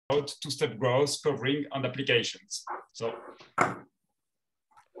two-step growth covering and applications. So.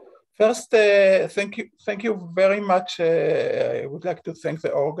 First, thank you very much. I would like to thank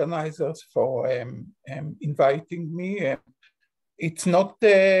the organizers for inviting me. It's not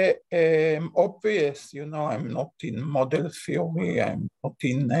obvious, you know. I'm not in model theory. I'm not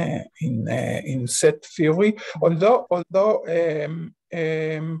in set theory. Although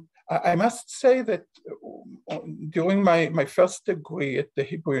I must say that during my first degree at the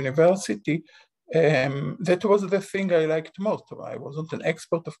Hebrew University, that was the thing I liked most. I wasn't an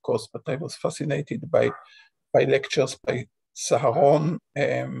expert, of course, but I was fascinated by lectures by Saharon,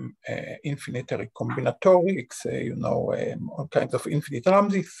 infinitary combinatorics, you know, all kinds of infinite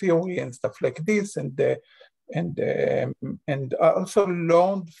Ramsey theory and stuff like this, and I also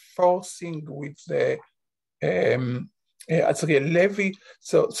learned forcing with Azriel Levy.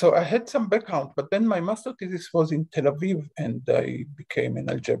 So I had some background, but then my master thesis was in Tel Aviv, and I became an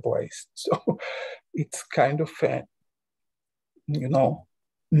algebraist. So it's kind of, you know,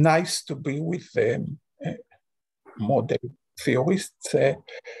 nice to be with model theorists. What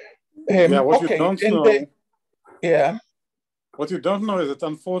you don't know. Yeah. What you don't know is that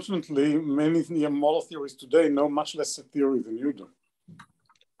unfortunately, many model theorists today know much less set theory than you do.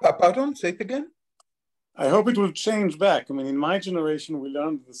 Pardon? Say it again. I hope it will change back. I mean, in my generation, we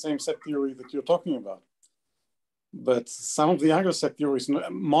learned the same set theory that you're talking about. But some of the younger set theories,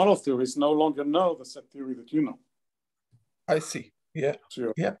 model theorists, no longer know the set theory that you know. I see. Yeah. So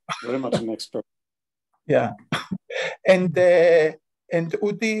you're yeah. very much an expert. Yeah. And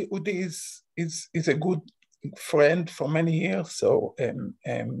Udi is a good friend for many years. So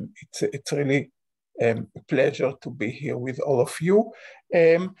it's really a pleasure to be here with all of you.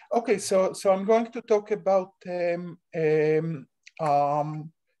 Okay, so I'm going to talk about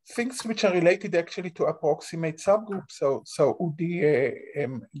things which are related actually to approximate subgroups. So Udi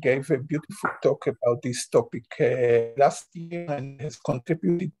gave a beautiful talk about this topic last year and has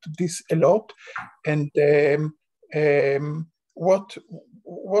contributed to this a lot. And what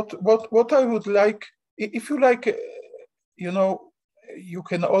I would like, if you like, you know, you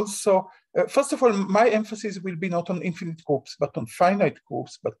can also, first of all, my emphasis will be not on infinite groups, but on finite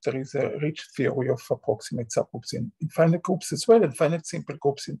groups. But there is a rich theory of approximate subgroups in finite groups as well, and finite simple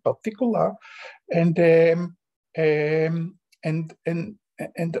groups in particular. And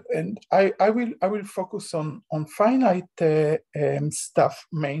I will focus on finite stuff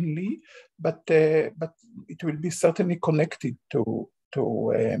mainly, but it will be certainly connected to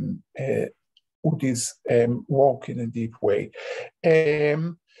Udi's work in a deep way.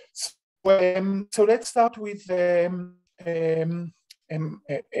 So let's start with a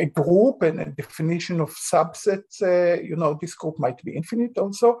group and a definition of subsets. You know, this group might be infinite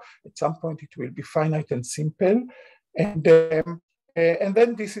also. At some point, it will be finite and simple. And then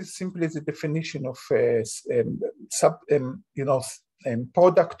this is simply the definition of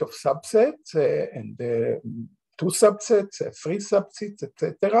product of subsets and two subsets, three subsets,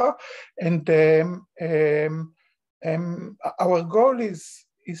 etc. And our goal is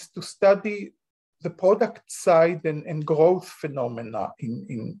to study the product side and growth phenomena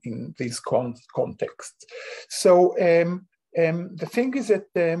in these contexts. So the thing is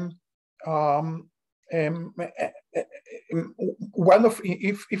that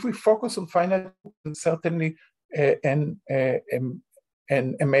if we focus on finite, certainly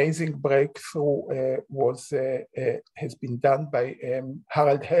an amazing breakthrough has been done by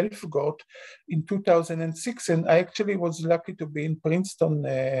Harald Helfgott in 2006, and I actually was lucky to be in Princeton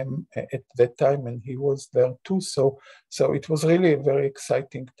at that time, and he was there too. So it was really a very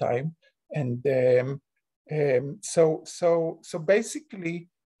exciting time, and so basically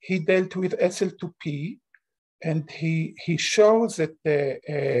he dealt with SL2P, and he shows that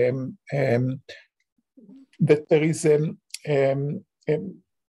that there is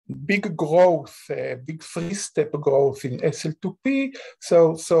big growth, big three-step growth in SL2P.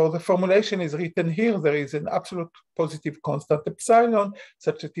 So the formulation is written here. There is an absolute positive constant epsilon,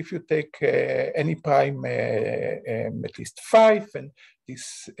 such that if you take any prime at least 5, and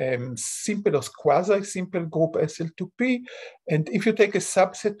this simple or quasi-simple group SL2P, and if you take a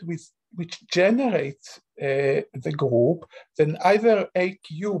subset which generates the group, then either A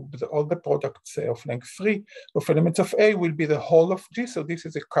cubed, all the products of length 3 of elements of A, will be the whole of G, so this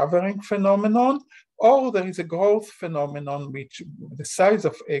is a covering phenomenon, or there is a growth phenomenon which the size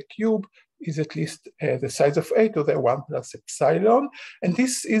of A cubed is at least the size of A to the 1 plus epsilon. And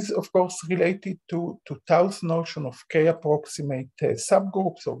this is, of course, related to Tau's notion of K-approximate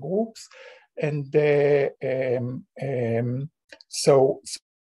subgroups or groups. And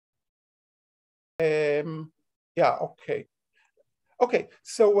yeah, okay. Okay,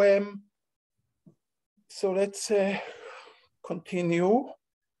 so let's continue.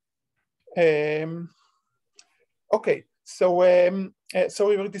 Okay, so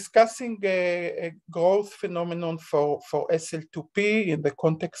we were discussing a growth phenomenon for SL2P in the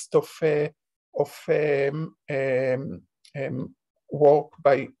context of work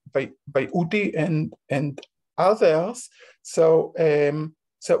by Udi and others. So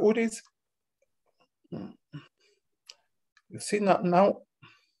Udi's, you see now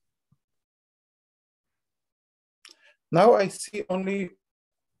I see only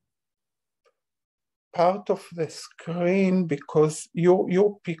part of the screen because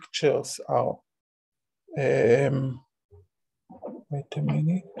your pictures are, wait a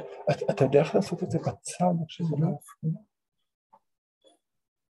minute, אתה יודע איך לעשות את זה בצד, שזה לא יפריע?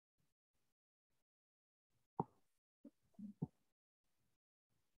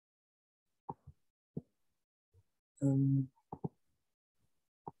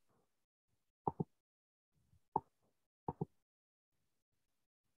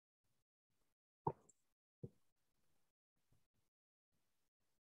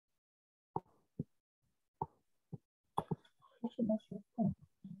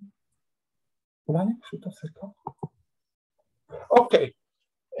 אולי אני פשוט עושה ככה. אוקיי,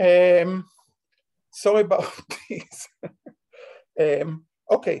 sorry about this.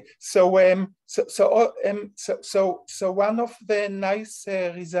 Okay, so one of the nice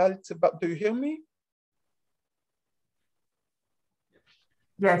results about, do you hear me?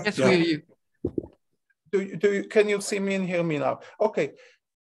 Yes, Yes, yeah. we hear you. Can you see me and hear me now? Okay.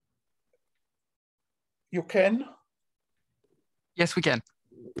 You can? Yes, we can.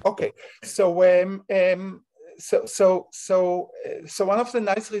 Okay, so one of the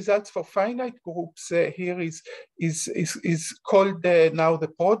nice results for finite groups here is called now the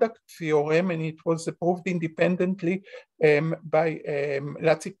product theorem, and it was proved independently by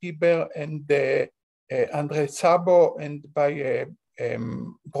Laci Piber and Andre Szabo, and by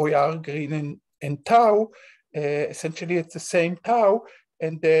Brouillard, Green, and Tau. Essentially, it's the same Tau,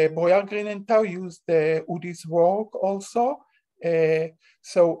 and Brouillard, Green, and Tau used Udi's work also.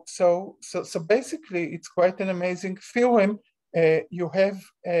 So basically, it's quite an amazing theorem. You have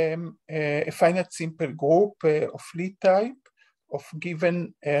a finite simple group of Lie type of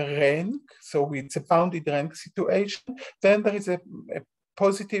given rank, so it's a bounded rank situation. Then there is a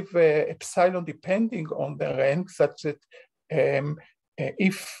positive epsilon depending on the rank, such that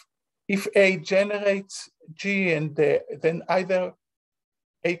if A generates G, and then either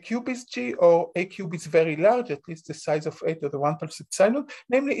A cube is G or A cube is very large, at least the size of A to the 1 plus epsilon.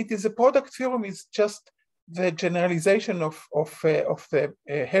 Namely, it is a product theorem, is just the generalization of the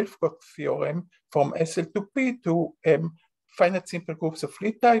Helfgott theorem from SL2P to finite simple groups of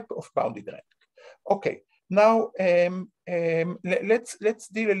Lie type of bounded rank. Okay, now let's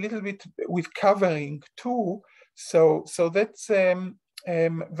deal a little bit with covering too. So that's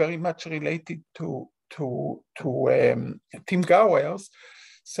very much related to Tim Gowers.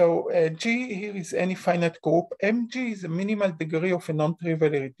 So G here is any finite group. Mg is a minimal degree of a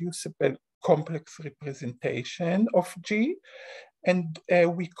non-trivially reducible complex representation of G, and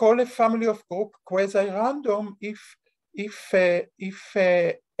we call a family of group quasi-random if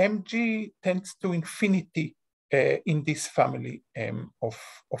Mg tends to infinity in this family of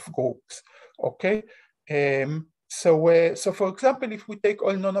groups. Okay. So for example, if we take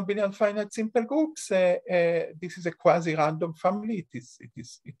all non-abelian finite simple groups, this is a quasi-random family.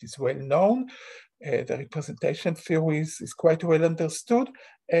 It is well known. The representation theory is quite well understood.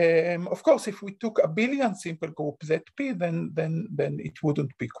 Of course, if we took abelian simple group ZP, then it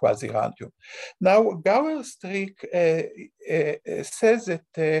wouldn't be quasi-random. Now, Gowers' trick says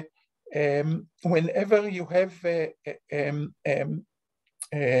that whenever you have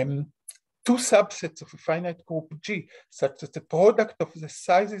two subsets of a finite group G, such that the product of the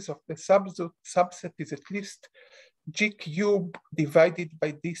sizes of the subset is at least G cubed divided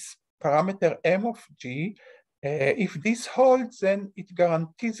by this parameter M of G. If this holds, then it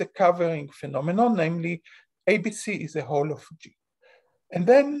guarantees a covering phenomenon, namely ABC is a whole of G. And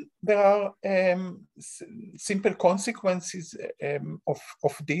then there are simple consequences of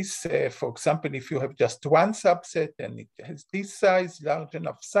this. For example, if you have just one subset and it has this size, large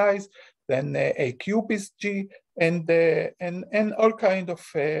enough size, then A cube is G, and all kind of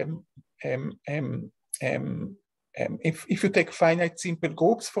if you take finite simple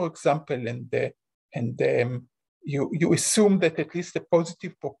groups, for example, and you assume that at least a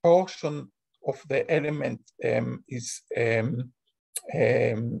positive proportion of the element is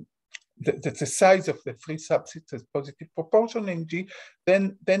the size of the three subsets is positive proportion in G,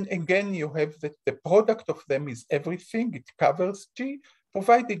 then again you have that the product of them is everything, it covers G,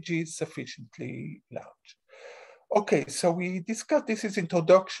 provided G is sufficiently large. Okay, so we discussed, this is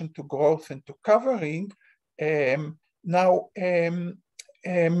introduction to growth and to covering. Now, the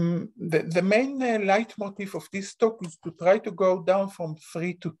main leitmotif of this talk is to try to go down from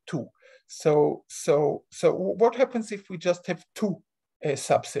 3 to 2. So what happens if we just have 2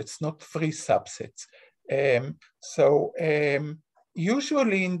 subsets, not 3 subsets?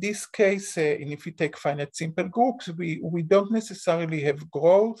 Usually in this case, and if you take finite simple groups, we don't necessarily have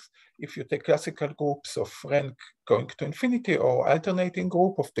growth. If you take classical groups of rank going to infinity or alternating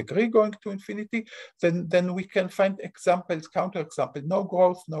group of degree going to infinity, then we can find examples, counterexample, no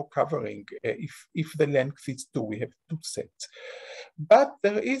growth, no covering. If the length is 2, we have 2 sets. But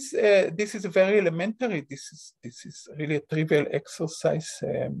there is, this is a very elementary, this is really a trivial exercise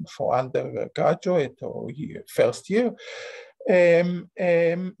for undergraduate or first year.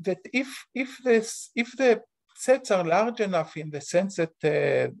 That if the sets are large enough in the sense that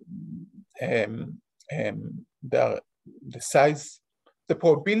the size, the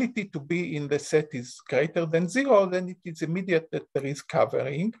probability to be in the set is greater than 0, then it is immediate that there is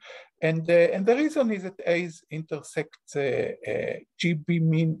covering, and the reason is that A intersects GB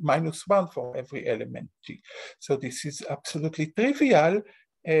mean -1 for every element G. So this is absolutely trivial.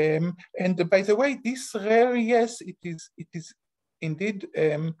 And by the way, this rare, yes, it is indeed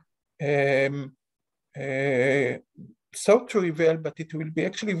so trivial, but it will be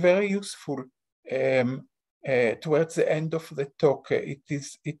actually very useful towards the end of the talk. It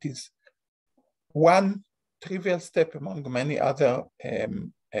is one trivial step among many other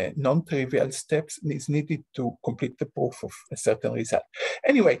non-trivial steps is needed to complete the proof of a certain result.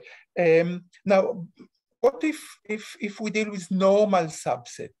 Anyway, now, what if we deal with normal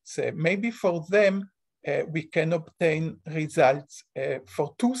subsets? Maybe for them, we can obtain results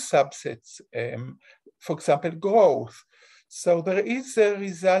for 2 subsets, for example, growth. So there is a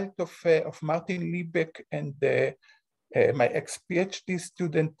result of Martin Liebeck and my ex-PhD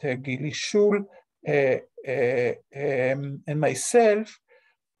student, Gili Schul, and myself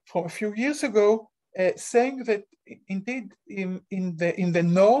from a few years ago, saying that indeed in the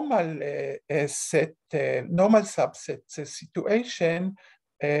normal set, normal subset situation,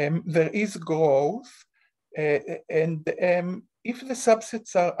 there is growth, and if the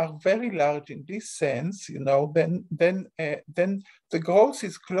subsets are very large in this sense, you know, then the growth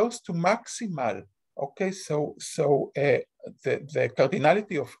is close to maximal. Okay, so the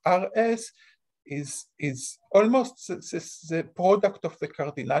cardinality of RS is almost the product of the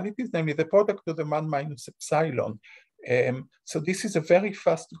cardinalities, namely the product of the 1 minus epsilon. So this is a very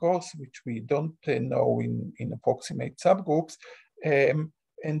fast growth, which we don't know in approximate subgroups.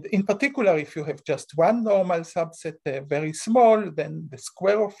 And in particular, if you have just one normal subset, very small, then the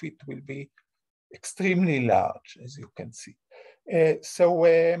square of it will be extremely large, as you can see. So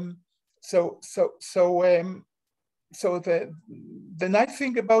the nice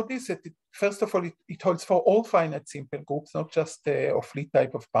thing about this is that first of all, it holds for all finite simple groups, not just of Lie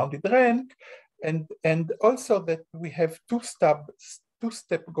type of bounded rank, and also that we have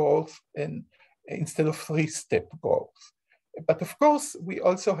two-step growth and instead of 3-step growth. But of course, we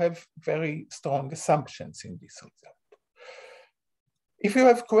also have very strong assumptions in this result. If you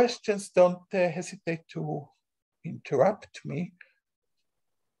have questions, don't hesitate to interrupt me.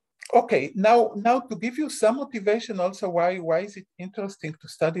 Okay, now to give you some motivation also why is it interesting to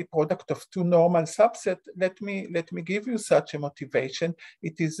study product of 2 normal subsets, let me give you such a motivation.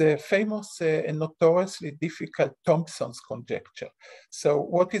 It is a famous and notoriously difficult Thompson's conjecture. So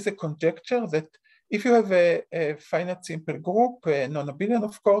what is a conjecture? That if you have a finite simple group, non-abelian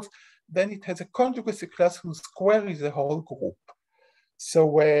of course, then it has a conjugacy class whose square is a whole group.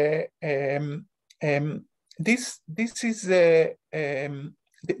 So this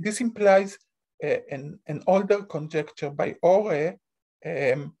implies an older conjecture by Ore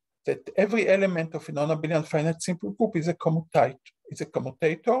that every element of a non-abelian finite simple group is a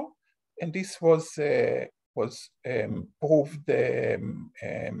commutator, and this was proved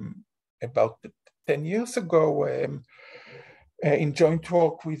about 10 years ago in joint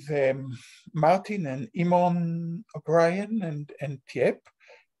work with Martin and Imon O'Brien and Tiepp,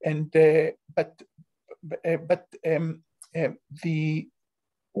 and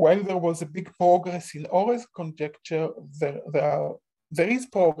while there was a big progress in Ore's conjecture, there is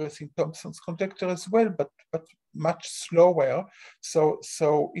progress in Thompson's conjecture as well, but much slower. So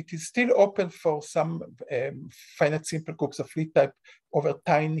it is still open for some finite simple groups of Lie type over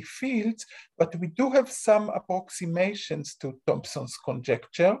tiny fields, but we do have some approximations to Thompson's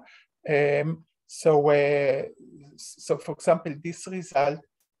conjecture. So for example, this result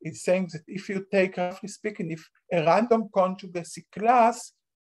is saying that if you take, roughly speaking, if a random conjugacy class,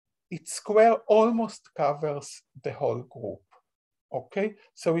 its square almost covers the whole group. Okay,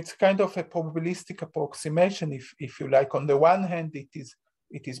 so it's kind of a probabilistic approximation, if you like. On the one hand, it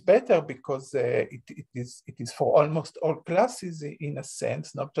is better because it is for almost all classes in a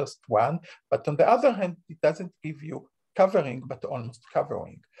sense, not just one. But on the other hand, it doesn't give you covering, but almost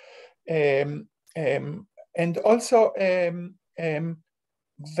covering. And also there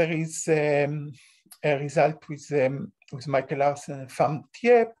is a result with Michael Larsen and Pham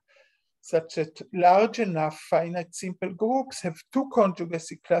Thiep, such that large enough finite simple groups have two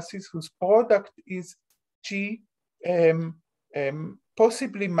conjugacy classes whose product is G,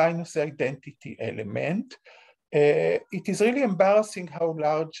 possibly minus the identity element. It is really embarrassing how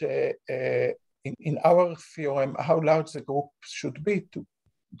large, in our theorem, how large the group should be.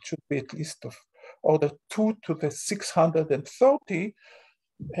 It should be at least of order 2 to the 630.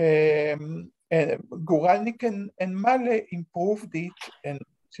 Guralnik and Male improved it and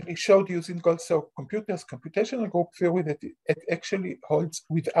actually showed using also computational group theory that it actually holds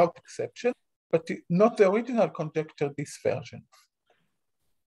without exception, but not the original conjecture, this version.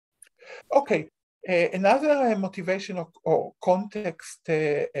 Okay, another motivation or context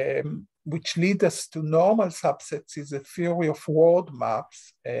which leads us to normal subsets is the theory of word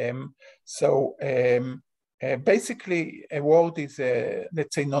maps. Basically, a word is a,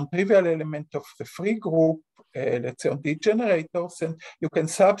 let's say, non-trivial element of the free group, let's say on the generators, and you can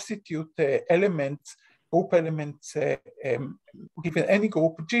substitute elements, group elements, given any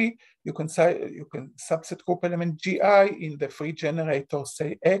group G, you can subset group element GI in the free generator,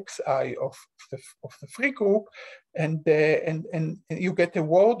 say XI of the free group, and you get a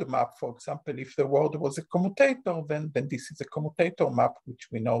word map. For example, if the word was a commutator, then this is a commutator map, which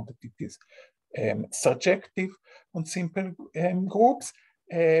we know that it is surjective on simple groups,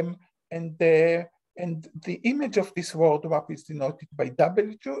 and the image of this word map is denoted by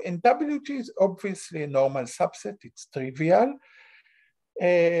WG, and WG is obviously a normal subset, it's trivial.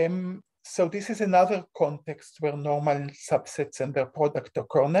 So this is another context where normal subsets and their product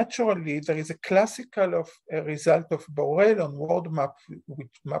occur naturally. There is a classical result of Borel on word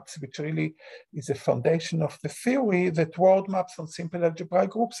maps, which really is a foundation of the theory that word maps on simple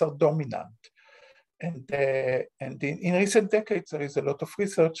algebraic groups are dominant. And in recent decades, there is a lot of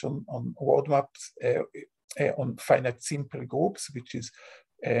research on word maps on finite simple groups, which is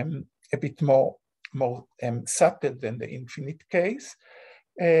a bit more subtle than the infinite case.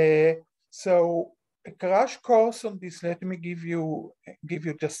 So a crash course on this, let me give you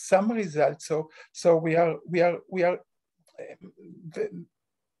just some results. So we are the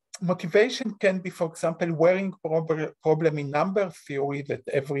motivation can be, for example, Waring problem in number theory, that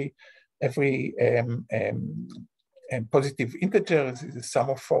every positive integer is the sum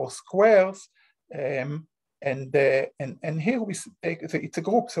of 4 squares, and here we take, it's a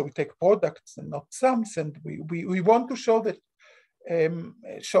group, so we take products and not sums, and we want to show that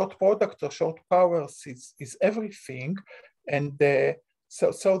short product or short powers is everything, and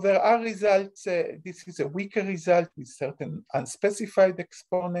so there are results. This is a weaker result with certain unspecified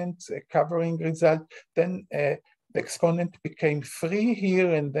exponents, a covering result. Then the exponent became 3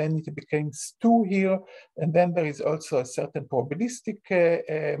 here, and then it became 2 here, and then there is also a certain probabilistic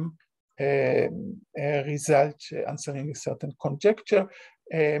result answering a certain conjecture.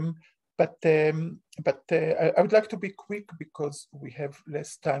 But I would like to be quick because we have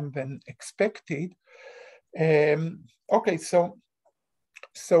less time than expected. Okay, so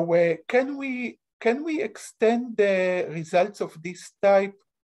can we extend the results of this type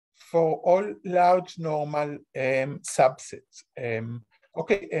for all large normal subsets?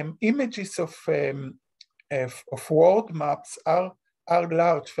 Okay, images of word maps are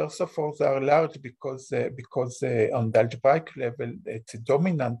large. First of all, they are large because on the algebraic level it's a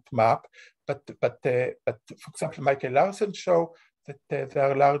dominant map. But for example, Michael Larsen showed that they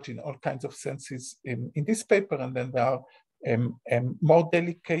are large in all kinds of senses in this paper, and then there are more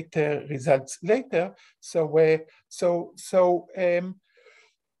delicate results later. So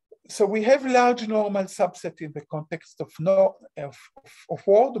we have large normal subset in the context of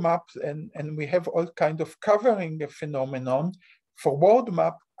word maps, and we have all kind of covering phenomenon. For word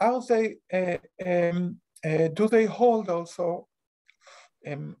map, are they do they hold also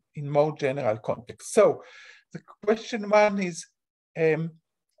in more general context? So the question one is, in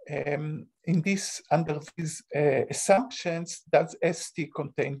this, under these assumptions, does ST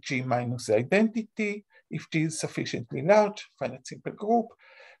contain G minus identity? If G is sufficiently large, finite simple group.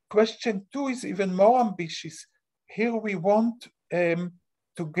 Question 2 is even more ambitious. Here we want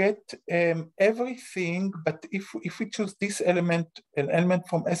to get everything, but if we choose this element, an element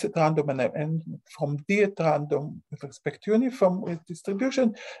from S at random and an element from D at random with respect to uniform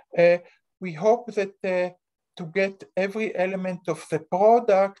distribution, we hope that to get every element of the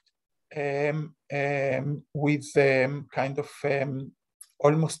product with kind of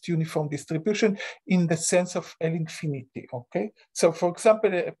almost uniform distribution in the sense of L infinity, okay? So for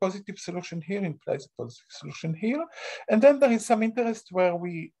example, a positive solution here implies a positive solution here. And then there is some interest where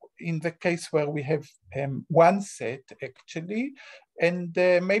in the case where we have one set actually, and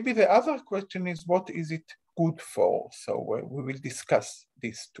maybe the other question is what is it good for? So we will discuss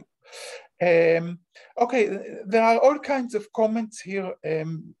this too. Okay, there are all kinds of comments here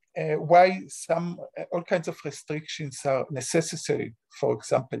why all kinds of restrictions are necessary, for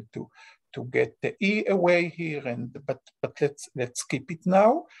example, to get the E away here, but let's keep it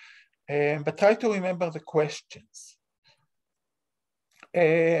now. But try to remember the questions.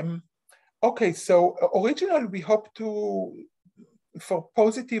 Okay, so originally we hope for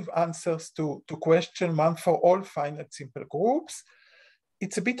positive answers to question 1 for all finite simple groups.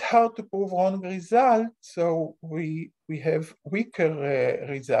 It's a bit hard to prove wrong results, so we have weaker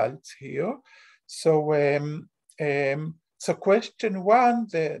results here. So so question 1,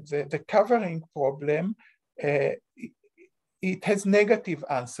 the covering problem, it has negative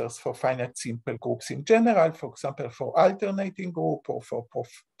answers for finite simple groups in general, for example, for alternating group or for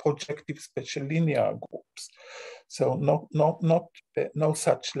projective special linear groups. So no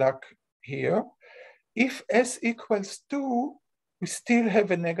such luck here. If S equals 2, we still have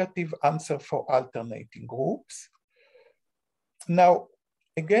a negative answer for alternating groups. Now,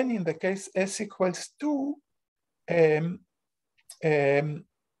 again, in the case S equals 2,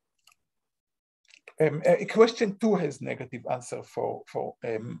 question 2 has negative answer for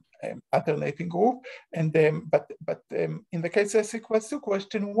alternating group, and but in the case S equals 2,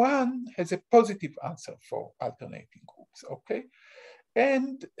 question 1 has a positive answer for alternating groups. Okay,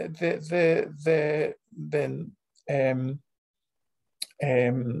 and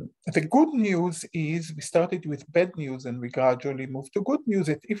the good news is we started with bad news and we gradually moved to good news.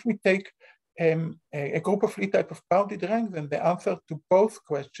 That if we take a group of Lie type of bounded rank, then the answer to both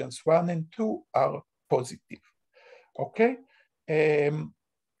questions 1 and 2 are positive. Okay,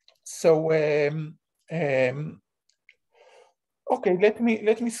 okay, let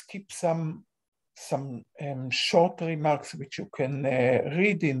me skip some short remarks which you can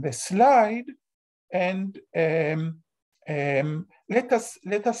read in the slide, and let us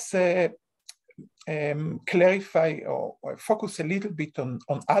clarify or focus a little bit on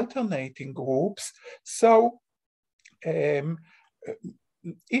alternating groups. So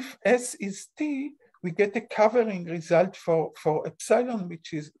if S is T, we get a covering result for epsilon,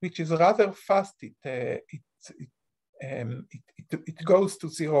 which is rather fast. It goes to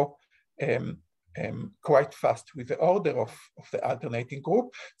 0 quite fast with the order of the alternating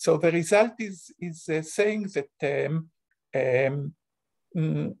group. So the result is saying that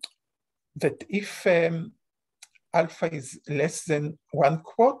that if alpha is less than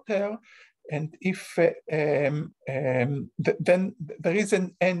 1/4, and if then there is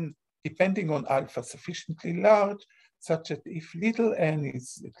an n depending on alpha sufficiently large, such that if little n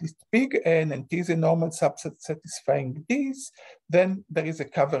is at least big N and T is a normal subset satisfying this, then there is a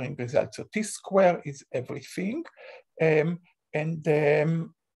covering result. So T square is everything.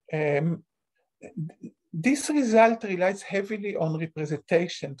 This result relies heavily on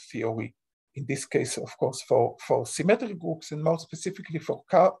representation theory. In this case, of course, for symmetric groups and more specifically for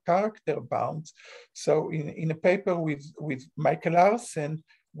character bounds. So in a paper with Michael Larsen,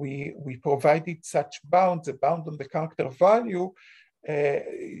 we provided such bounds, a bound on the character value,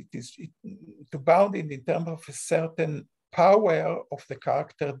 to bound it in terms of a certain power of the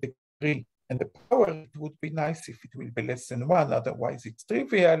character degree. And the power, it would be nice if it will be less than 1, otherwise it's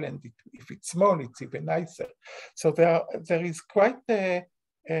trivial, and if it's small, it's even nicer. So there is quite a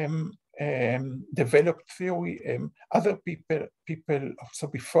developed theory. Other people also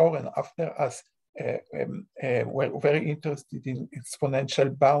before and after us were very interested in exponential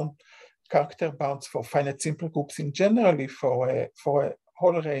character bounds for finite simple groups in generally for a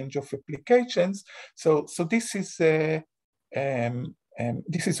whole range of applications. So this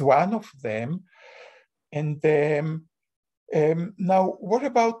is one of them. And now, what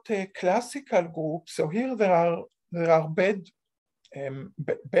about classical groups? So here there are bad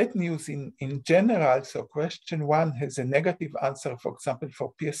news in general. So question 1 has a negative answer, for example,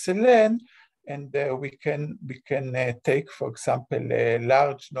 for PSLN, and we can take, for example,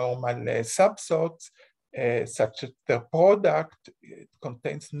 large normal subsorts such that the product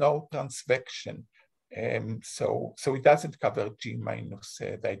contains no transvection So it doesn't cover G minus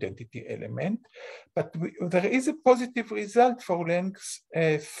the identity element, but there is a positive result for length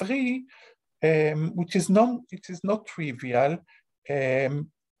 3, which is not trivial, and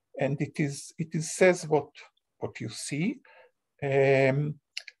it says what you see.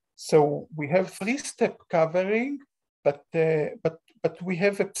 So we have 3-step covering, but we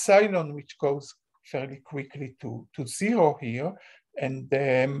have epsilon which goes fairly quickly to 0 here, and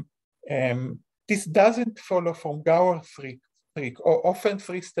this doesn't follow from Gower trick. Often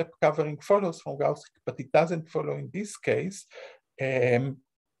 3-step covering follows from Gower trick, but it doesn't follow in this case. Let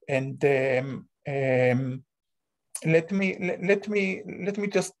me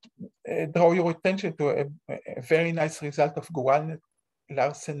just draw your attention to a very nice result of Gual,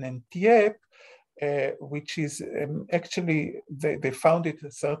 Larsen, and Tiepp, which is actually, they found it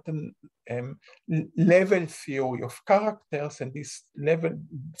a certain level theory of characters, and this level,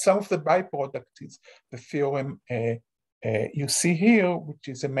 some of the byproduct is the theorem you see here, which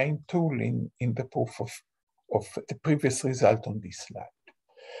is a main tool in the proof of the previous result on this slide.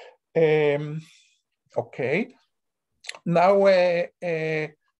 Okay, now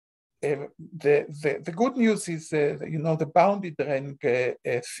the good news is, the bounded rank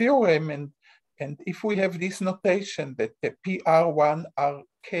theorem, and if we have this notation that the PR1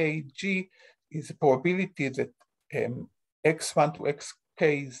 RKG is a probability that X1 to XK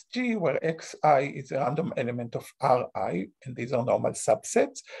is G, where Xi is a random element of Ri, and these are normal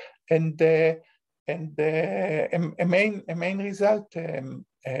subsets, and a main result,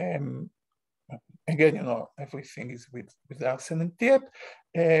 again, everything is with Larsen and Tiepp,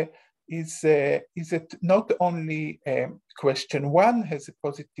 is that not only question 1 has a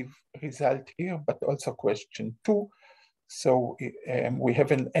positive result here, but also question 2. So we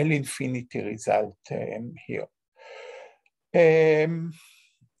have an L infinity result here.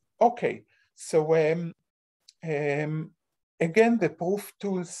 Okay, so again, the proof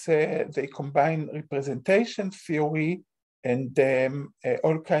tools, they combine representation theory and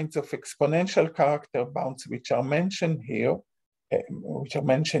all kinds of exponential character bounds which are mentioned here,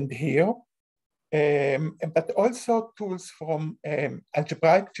 but also tools from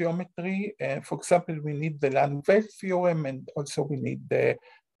algebraic geometry. For example, we need the Langevin theorem, and also we need the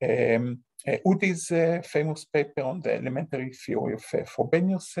Udi's famous paper on the elementary theory of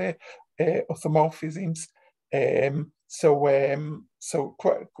Frobenius orthomorphisms.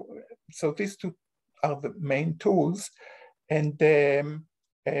 So these two are the main tools, and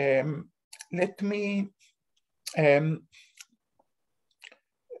let me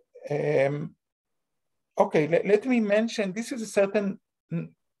let me mention, this is a certain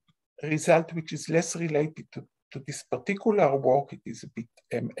result which is less related to this particular work. It is a bit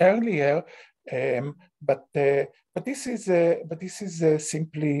earlier, but this is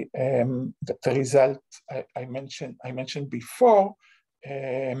simply the result I mentioned before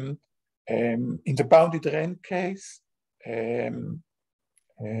in the bounded rank case,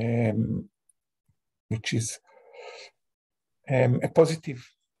 which is a positive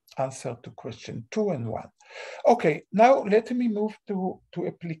answer to question 2 and 1. Okay, now let me move to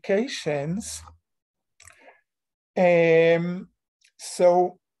applications.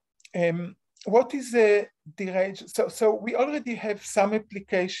 What is the deranged? So we already have some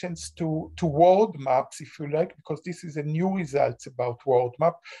applications to word maps, if you like, because this is a new result about word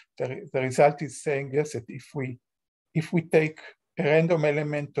map. The result is saying, yes, that if we take a random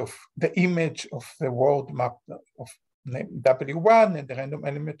element of the image of the word map of W1 and the random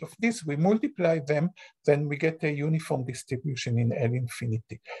element of this, we multiply them, then we get a uniform distribution in L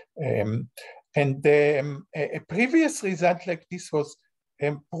infinity. A previous result like this was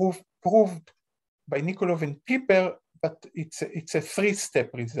proved by Nikolov and Piper, but it's a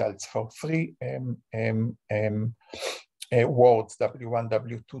 3-step result for 3 words, W1,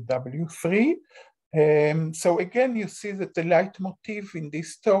 W2, W3. So again, you see that the leitmotif in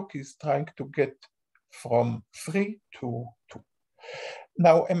this talk is trying to get from 3 to 2.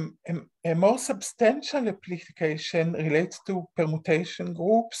 Now, a more substantial application relates to permutation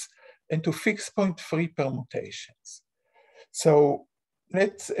groups and to fixed point free permutations. So a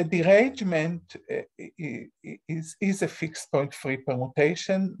derangement is a fixed point free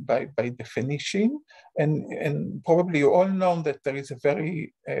permutation by definition, and probably you all know that there is a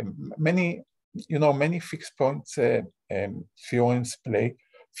very many fixed points theorems play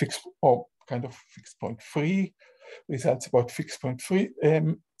fixed or kind of fixed point free results about fixed point free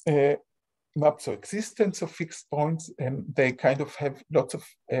maps or existence of fixed points, and they kind of have lots of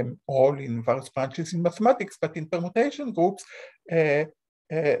role in various branches in mathematics, but in permutation groups, there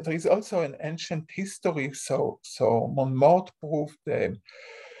is also an ancient history. So Monmort proved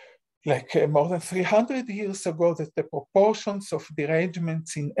more than 300 years ago, that the proportions of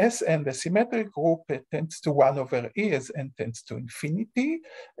derangements in Sn, the symmetric group, tends to 1 over E as n tends to infinity.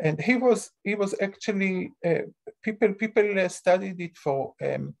 And he was actually, people studied it for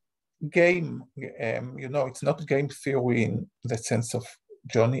game, it's not game theory in the sense of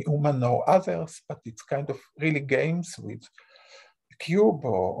Johnny Uman or others, but it's kind of really games with cube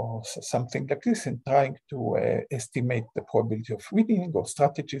or something like this, and trying to estimate the probability of winning or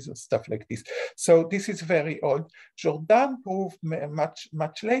strategies or stuff like this. So this is very old. Jordan proved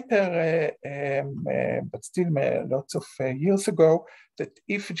much later, but still lots of years ago, that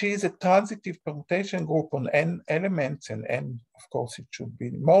if G is a transitive permutation group on n elements, and n, of course, it should be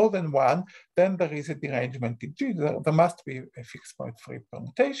more than 1, then there is a derangement in G. There must be a fixed point free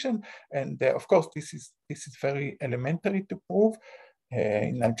permutation, and of course, this is very elementary to prove.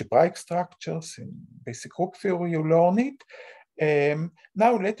 In algebraic structures, in basic group theory, you learn it.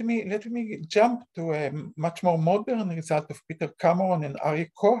 Now let me jump to a much more modern result of Peter Cameron and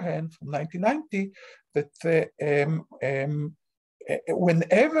Aryeh Cohen from 1990, that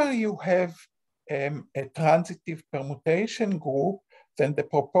whenever you have a transitive permutation group, then the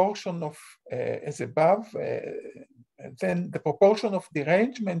proportion of, as above, then the proportion of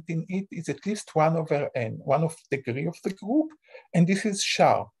derangement in it is at least 1 over n, 1 of the degree of the group, and this is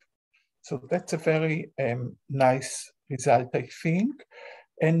sharp. So that's a very nice result, I think.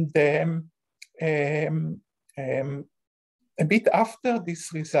 And a bit after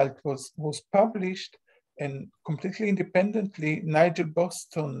this result was published, and completely independently, Nigel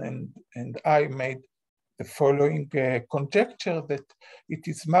Boston and I made the following conjecture, that it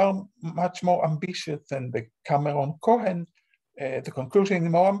is much more ambitious than the Cameron-Cohen. The conclusion is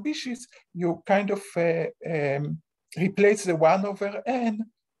more ambitious. You kind of replace the 1 over n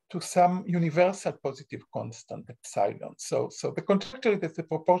to some universal positive constant, epsilon. So the conjecture is that the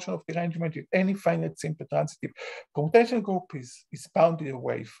proportion of derangement in any finite simple transitive permutation group is bounded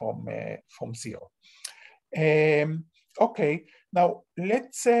away from 0. Okay, now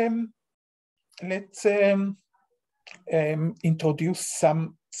let's introduce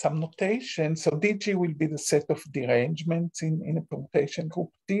some notation. So dg will be the set of derangements in a permutation group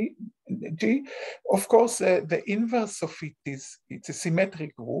G. Of course, the inverse of it is it's a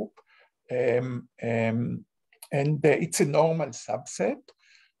symmetric group, and it's a normal subset.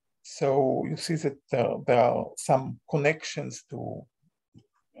 So you see that there are some connections to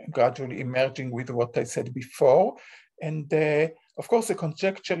gradually emerging with what I said before. And of course, the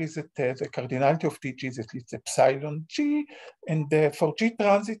conjecture is that the cardinality of dg is at least epsilon g, and for G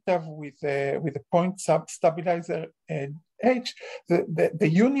transitive with a point stabilizer H, the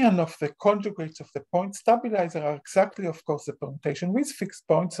union of the conjugates of the point stabilizer are exactly, of course, the permutation with fixed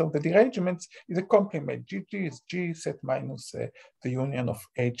points. So the derangements is a complement. Gg is G set minus the union of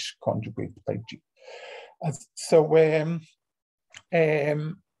H conjugate by G.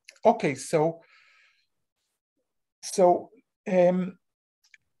 Okay, so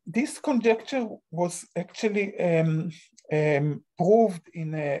this conjecture was actually proved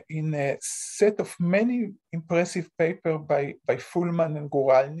in a set of many impressive papers by Fullman and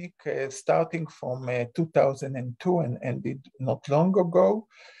Guralnik, starting from 2002 and ended not long ago.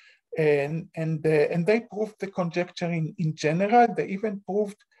 And they proved the conjecture in general. They even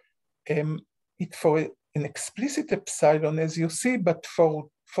proved it for an explicit epsilon, as you see, but for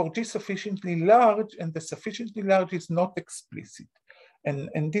G sufficiently large, and the sufficiently large is not explicit.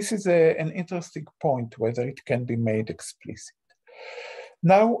 And this is an interesting point, whether it can be made explicit.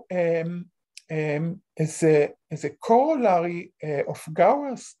 Now, as a corollary of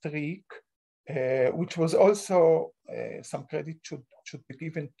Gower's streak, which was also, some credit should be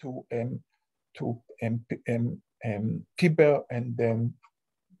given to Tiber and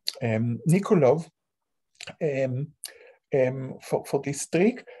Nikolov for this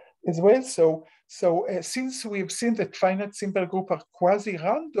streak as well. So since we've seen that finite simple group are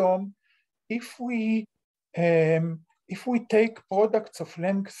quasi-random, if we take products of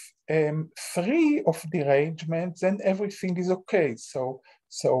length 3 of derangement, then everything is okay. So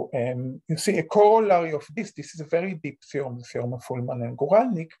you see a corollary of this. This is a very deep theorem, the theorem of Fullman and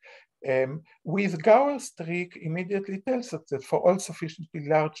Guralnik. With Gower's streak immediately tells us that for all sufficiently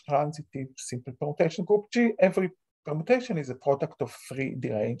large transitive simple permutation group G, every permutation is a product of 3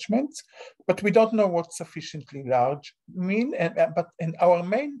 derangements, but we don't know what sufficiently large mean. And our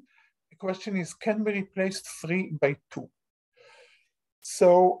main question is, can we replace 3 by 2?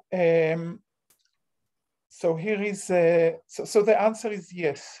 So here is so the answer is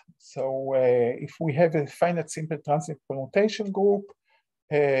yes. So if we have a finite simple transitive permutation group,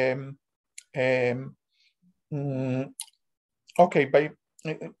 okay,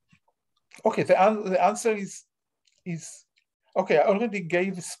 Okay, the answer is okay. I already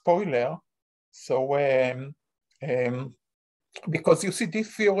gave a spoiler, so because you see,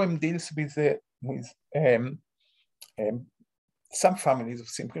 this theorem deals with some families of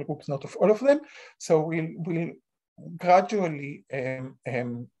simple groups, not of all of them. So we'll gradually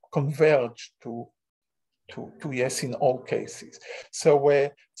converge to yes in all cases.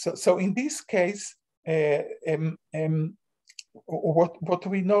 So so in this case, what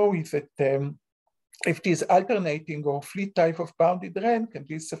we know is that if this alternating or Fleet type of bounded rank can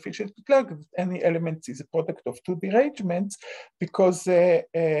be sufficiently clear, any element is a product of two derangements, because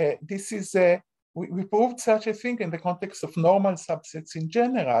this is we proved such a thing in the context of normal subsets in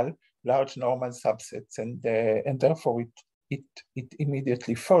general, large normal subsets, and therefore it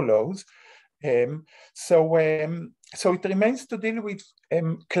immediately follows. So it remains to deal with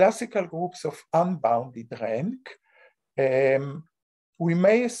classical groups of unbounded rank. We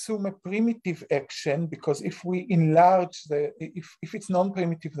may assume a primitive action, because if we enlarge if it's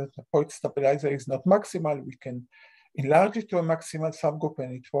non-primitive, that the point stabilizer is not maximal, we can enlarge it to a maximal subgroup,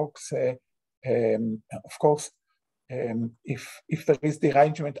 and it works. Of course, if there is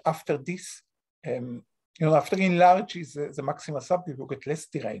derangement after this, after enlarge is the maximal subgroup, you get less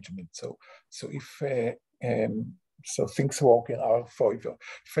derangement. So if so things work in our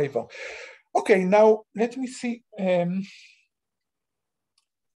favor. Okay, now let me see.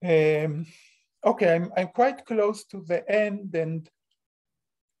 Okay, I'm quite close to the end, and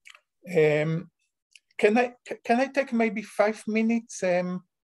can I take maybe 5 minutes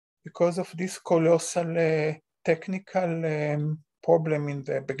because of this colossal technical problem in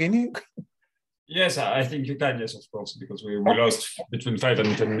the beginning? Yes, I think you can. Yes, of course, because we lost between 5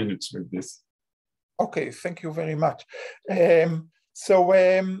 and 10 minutes with this. Okay, thank you very much.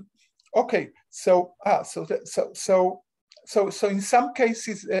 Okay, so in some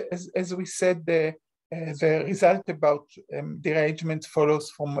cases, as we said, the result about derangement follows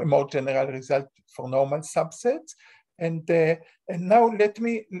from a more general result for normal subsets. And now let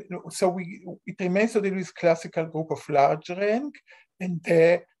me, it remains to deal with classical group of large rank,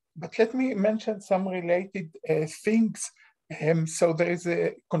 but let me mention some related things. So there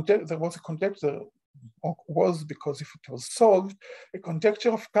was a conjecture, because if it was solved, a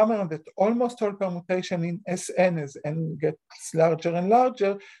conjecture of Cameron that almost all permutation in Sn as n gets larger and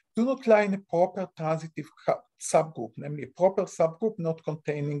larger do not lie in a proper transitive subgroup, namely a proper subgroup not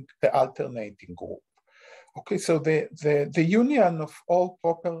containing the alternating group. Okay, so the union of all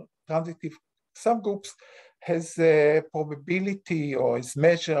proper transitive subgroups has a probability or is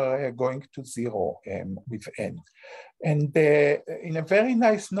measure going to 0 with n. And in a very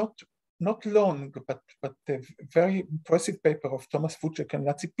nice, not long, but a very impressive paper of Thomas Fuchek and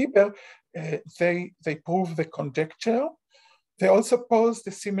Nazi Piber, they prove the conjecture. They also posed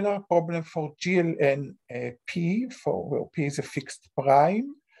a similar problem for GLN P, where P is a fixed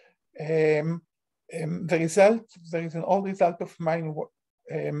prime. The result, there is an old result of mine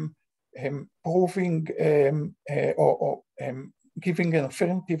proving or giving an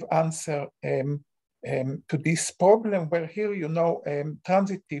affirmative answer to this problem, where here,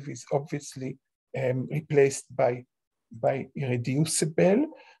 transitive is obviously replaced by irreducible.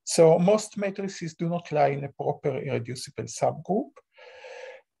 So most matrices do not lie in a proper irreducible subgroup.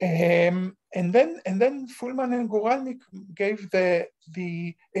 And then Fullman and Guralnik gave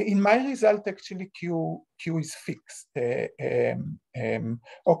in my result, actually Q is fixed. Okay,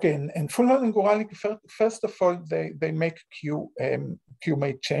 and Fullman and Guralnik, first of all, they make Q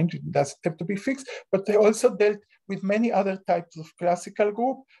may change, it doesn't have to be fixed, but they also dealt with many other types of classical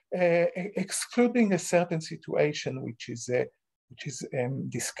group, excluding a certain situation, which is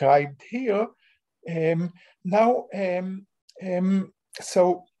described here.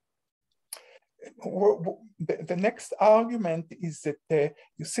 So the next argument is that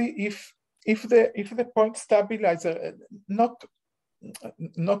you see, if the point stabilizer, not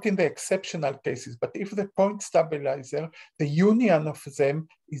in the exceptional cases, but if the point stabilizer, the union of them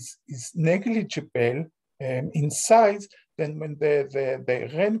is negligible in size, then when the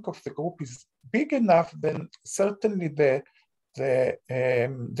rank of the group is big enough, then certainly the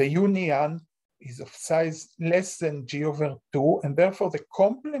union is of size less than G over 2, and therefore the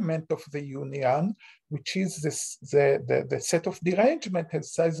complement of the union, which is the set of derangement,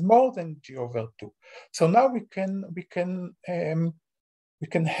 has size more than G over 2. So now we can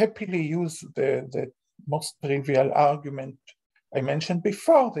happily use the most trivial argument I mentioned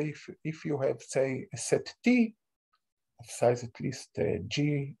before, that if you have, say, a set T of size at least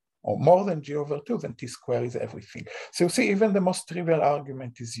G or more than G over 2, then T square is everything. So you see, even the most trivial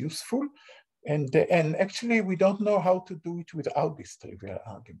argument is useful. And actually, we don't know how to do it without this trivial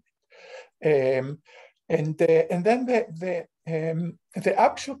argument. And then the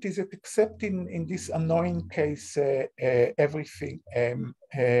upshot is that except in this annoying case, everything,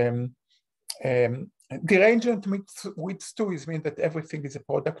 derangement with 2 is mean that everything is a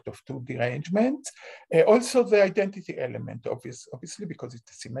product of 2 derangements. Also the identity element, obviously, because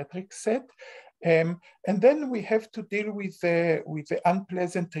it's a symmetric set. And then we have to deal with the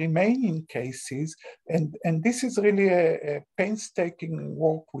unpleasant remaining cases. And this is really a painstaking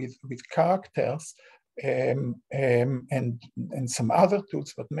work with characters and some other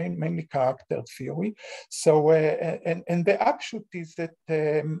tools, but mainly character theory. So, and the upshot is that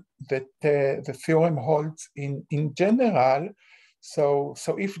the theorem holds in general. So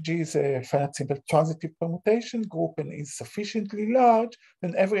if G is a finite simple transitive permutation group and is sufficiently large,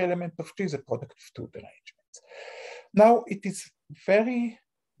 then every element of G is a product of 2 derangements. Now, it is very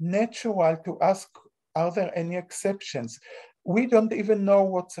natural to ask, are there any exceptions? We don't even know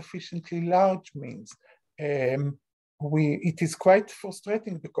what sufficiently large means. It is quite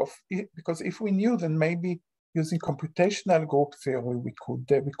frustrating because if we knew, then maybe using computational group theory, we could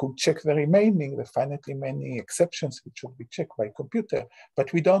check the remaining, the finitely many exceptions, which would be checked by computer.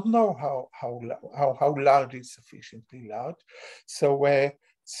 But we don't know how large is sufficiently large.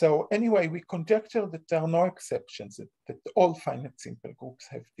 So anyway, we conjecture that there are no exceptions, that all finite simple groups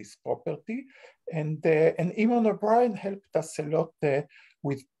have this property. And Eamon O'Brien helped us a lot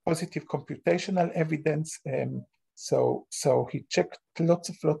with positive computational evidence. So he checked lots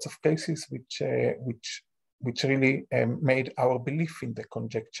of cases which really made our belief in the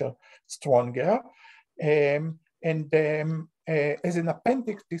conjecture stronger. As an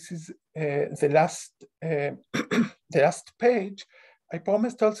appendix, this is the last page. I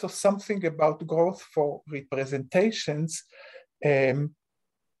promised also something about growth for representations.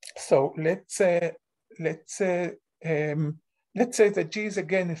 So let's say that G is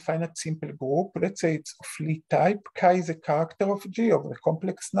again a finite simple group. Let's say it's of Lie type. Chi is a character of G, of the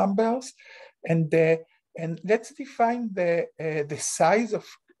complex numbers, and let's define the size of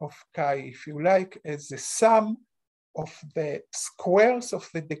Chi, if you like, as the sum of the squares of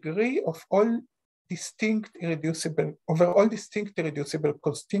the degree of all distinct irreducible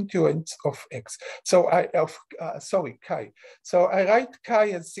constituents of X. So Chi. So I write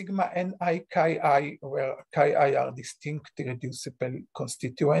Chi as sigma Ni Chi I, where Chi I are distinct irreducible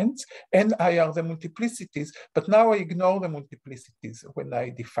constituents, Ni are the multiplicities, but now I ignore the multiplicities when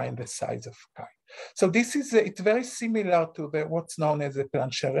I define the size of Chi. So this is, it's very similar to what's known as a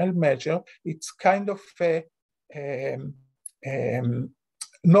Plancherel measure. It's kind of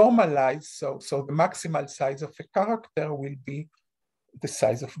normalized, so the maximal size of a character will be the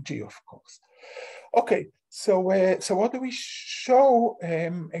size of G, of course. Okay, so what do we show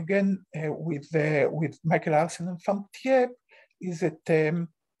again with Michael Arsen and Van Thiep is that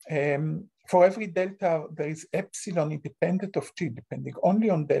for every delta there is epsilon independent of G, depending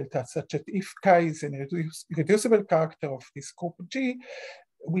only on delta, such that if Chi is an irreducible character of this group G,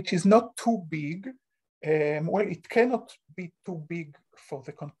 which is not too big, well, it cannot be too big for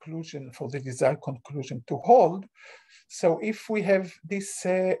the conclusion, for the desired conclusion to hold. So if we have this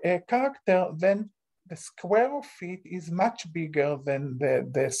character, then the square of it is much bigger than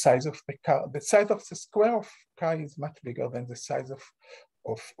the size of the size of the square of Chi is much bigger than the size of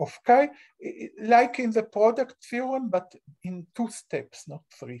Chi, like in the product theorem, but in 2 steps, not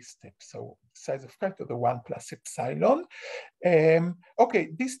 3 steps. So size of Chi to the 1 plus epsilon. Okay,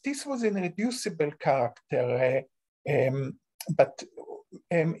 this was an irreducible character, but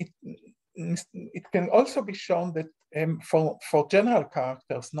it can also be shown that for general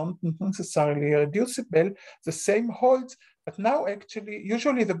characters, not necessarily irreducible, the same holds. But now actually,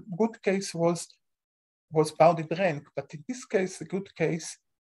 usually the good case was bounded rank, but in this case, the good case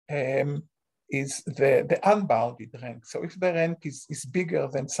is the unbounded rank. So if the rank is bigger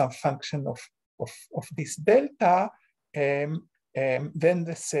than some function of this delta, then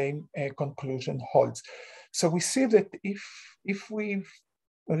the same conclusion holds. So we see that if we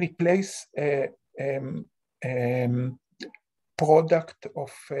replace product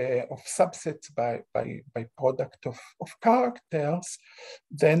of subsets by product of characters,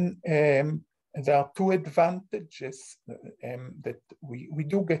 then there are 2 advantages that we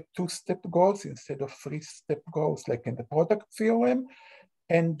do get 2-step goals instead of 3-step goals like in the product theorem,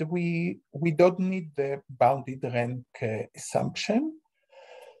 and we don't need the bounded rank assumption.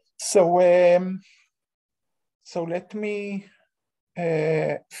 So let me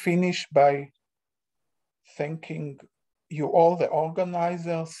finish by thanking you all, the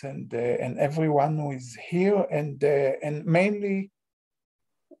organizers and everyone who is here, and mainly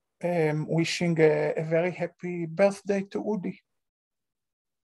wishing a very happy birthday to Udi.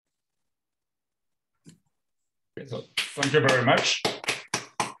 Okay, so thank you very much.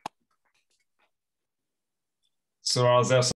 So are there